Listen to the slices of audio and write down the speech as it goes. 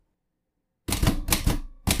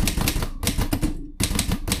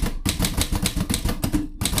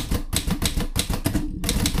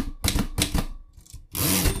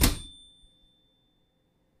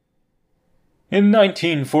In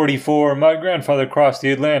 1944, my grandfather crossed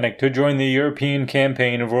the Atlantic to join the European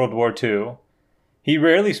campaign of World War II. He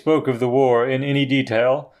rarely spoke of the war in any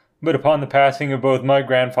detail, but upon the passing of both my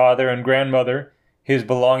grandfather and grandmother, his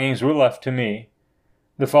belongings were left to me.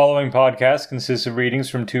 The following podcast consists of readings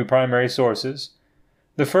from two primary sources.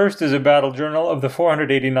 The first is a battle journal of the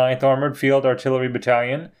 489th Armored Field Artillery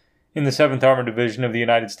Battalion in the 7th Armored Division of the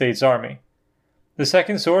United States Army. The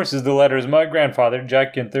second source is the letters my grandfather,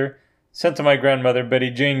 Jack Ginther, sent to my grandmother, Betty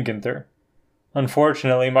Jane Ginther.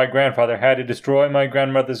 Unfortunately, my grandfather had to destroy my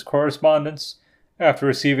grandmother's correspondence after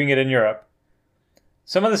receiving it in Europe.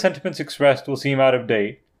 Some of the sentiments expressed will seem out of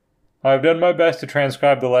date. I have done my best to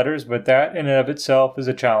transcribe the letters, but that in and of itself is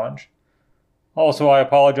a challenge. Also, I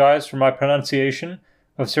apologize for my pronunciation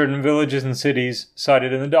of certain villages and cities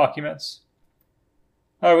cited in the documents.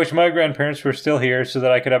 I wish my grandparents were still here so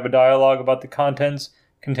that I could have a dialogue about the contents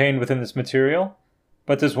contained within this material,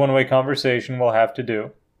 but this one-way conversation will have to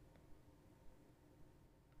do.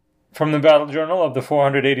 From the Battle Journal of the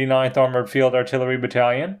 489th Armored Field Artillery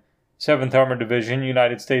Battalion, 7th Armored Division,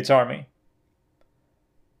 United States Army.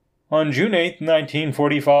 On June 8,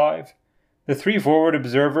 1945, the three forward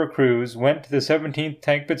observer crews went to the 17th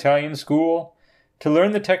Tank Battalion School to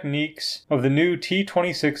learn the techniques of the new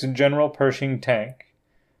T-26 General Pershing tank.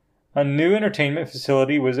 A new entertainment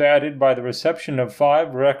facility was added by the reception of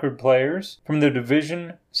 5 record players from the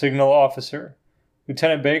division signal officer.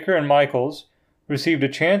 Lieutenant Baker and Michaels received a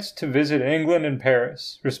chance to visit England and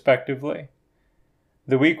Paris, respectively.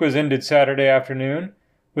 The week was ended Saturday afternoon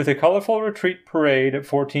with a colorful retreat parade at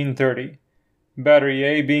 14:30, Battery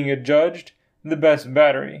A being adjudged the best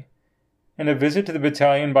battery, and a visit to the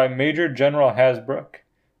battalion by Major General Hasbrook,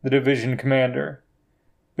 the division commander.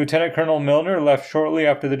 Lieutenant Colonel Milner left shortly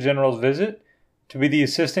after the general's visit to be the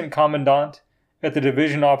assistant commandant at the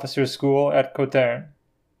division officers' school at Cotern.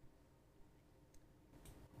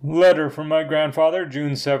 Letter from my grandfather,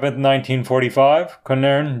 June 7, 1945,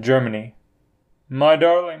 Connern, Germany. My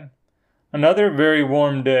darling, another very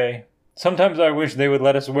warm day. Sometimes I wish they would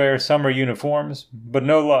let us wear summer uniforms, but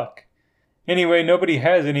no luck. Anyway, nobody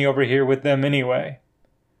has any over here with them anyway.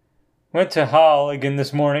 Went to Halle again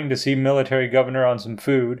this morning to see military governor on some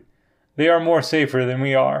food. They are more safer than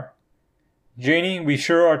we are. Janie, we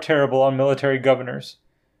sure are terrible on military governors.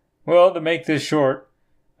 Well, to make this short,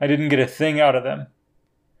 I didn't get a thing out of them.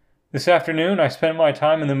 This afternoon I spent my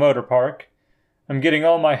time in the motor park. I'm getting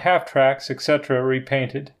all my half-tracks, etc.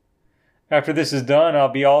 repainted. After this is done, I'll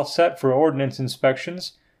be all set for ordnance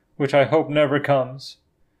inspections, which I hope never comes.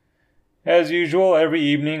 As usual, every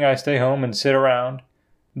evening I stay home and sit around.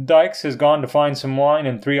 Dykes has gone to find some wine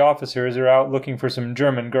and 3 officers are out looking for some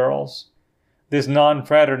German girls. This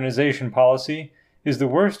non-fraternization policy is the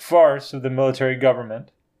worst farce of the military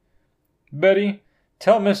government. Betty,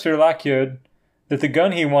 tell Mr. Lacquier that the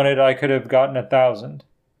gun he wanted I could have gotten 1,000,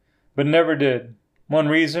 but never did. One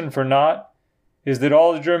reason for not is that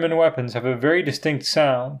all the German weapons have a very distinct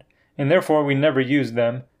sound, and therefore we never use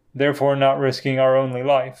them, therefore not risking our only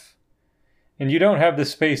life. And you don't have the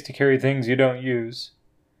space to carry things you don't use.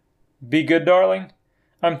 Be good, darling.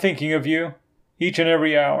 I'm thinking of you, each and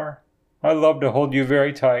every hour. I love to hold you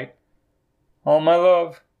very tight. All my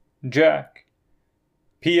love, Jack.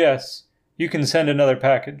 P.S. You can send another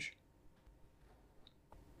package.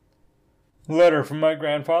 Letter from my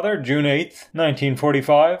grandfather, June 8,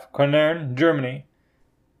 1945, Connern, Germany.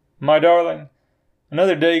 My darling,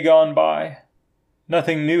 another day gone by.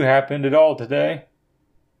 Nothing new happened at all today.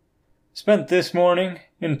 Spent this morning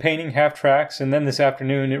in painting half-tracks, and then this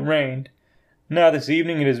afternoon it rained. Now this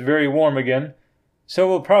evening it is very warm again, so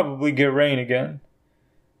we'll probably get rain again.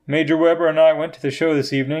 Major Weber and I went to the show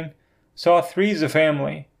this evening, saw Three's a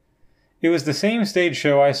Family. It was the same stage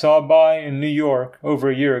show I saw by in New York over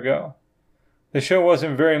a year ago. The show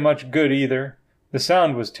wasn't very much good either. The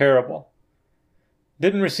sound was terrible.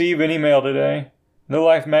 Didn't receive any mail today. The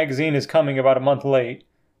Life magazine is coming about a month late,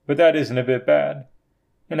 but that isn't a bit bad.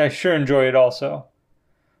 And I sure enjoy it also.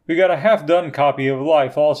 We got a half-done copy of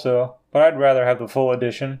Life also, but I'd rather have the full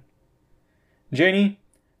edition. Janie,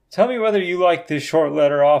 tell me whether you like this short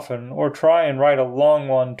letter often, or try and write a long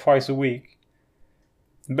one twice a week.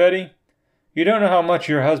 Betty, you don't know how much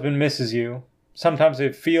your husband misses you. Sometimes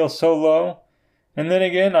it feels so low, and then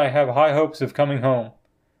again I have high hopes of coming home.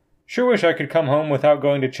 Sure wish I could come home without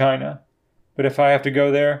going to China, but if I have to go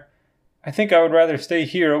there, I think I would rather stay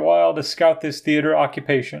here a while to scout this theater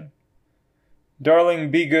occupation.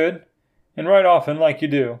 Darling, be good, and write often like you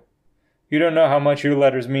do. You don't know how much your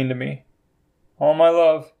letters mean to me. All my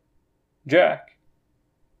love, Jack.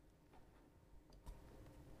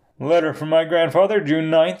 Letter from my grandfather,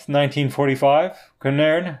 June 9th, 1945,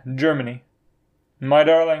 Connern, Germany. My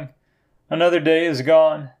darling, another day is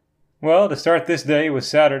gone. Well, to start this day was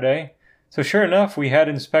Saturday, so sure enough we had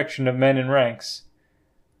inspection of men in ranks.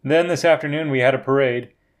 Then this afternoon we had a parade,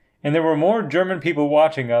 and there were more German people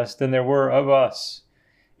watching us than there were of us.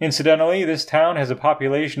 Incidentally, this town has a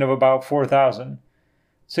population of about 4,000,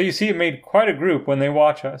 so you see it made quite a group when they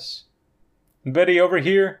watch us. Betty, over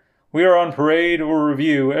here, we are on parade or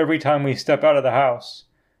review every time we step out of the house.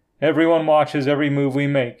 Everyone watches every move we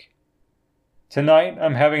make. Tonight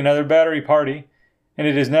I'm having another battery party, and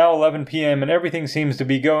it is now 11 p.m. and everything seems to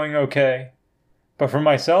be going okay. But for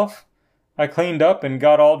myself, I cleaned up and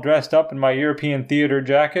got all dressed up in my European theater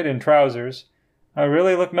jacket and trousers. I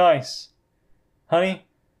really look nice. Honey,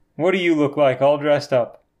 what do you look like all dressed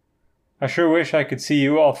up? I sure wish I could see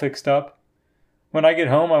you all fixed up. When I get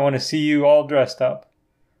home, I want to see you all dressed up.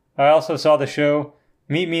 I also saw the show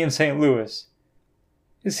Meet Me in St. Louis.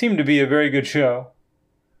 It seemed to be a very good show.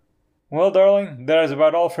 Well, darling, that is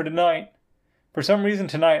about all for tonight. For some reason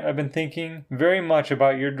tonight I've been thinking very much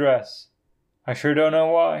about your dress. I sure don't know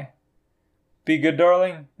why. Be good,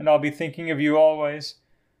 darling, and I'll be thinking of you always.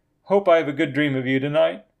 Hope I have a good dream of you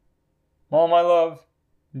tonight. All my love,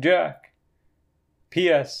 Jack.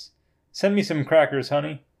 P.S. Send me some crackers,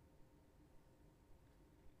 honey.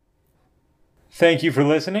 Thank you for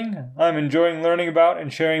listening. I'm enjoying learning about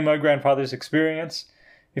and sharing my grandfather's experience.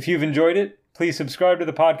 If you've enjoyed it, please subscribe to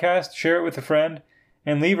the podcast, share it with a friend,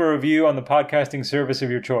 and leave a review on the podcasting service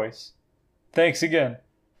of your choice. Thanks again.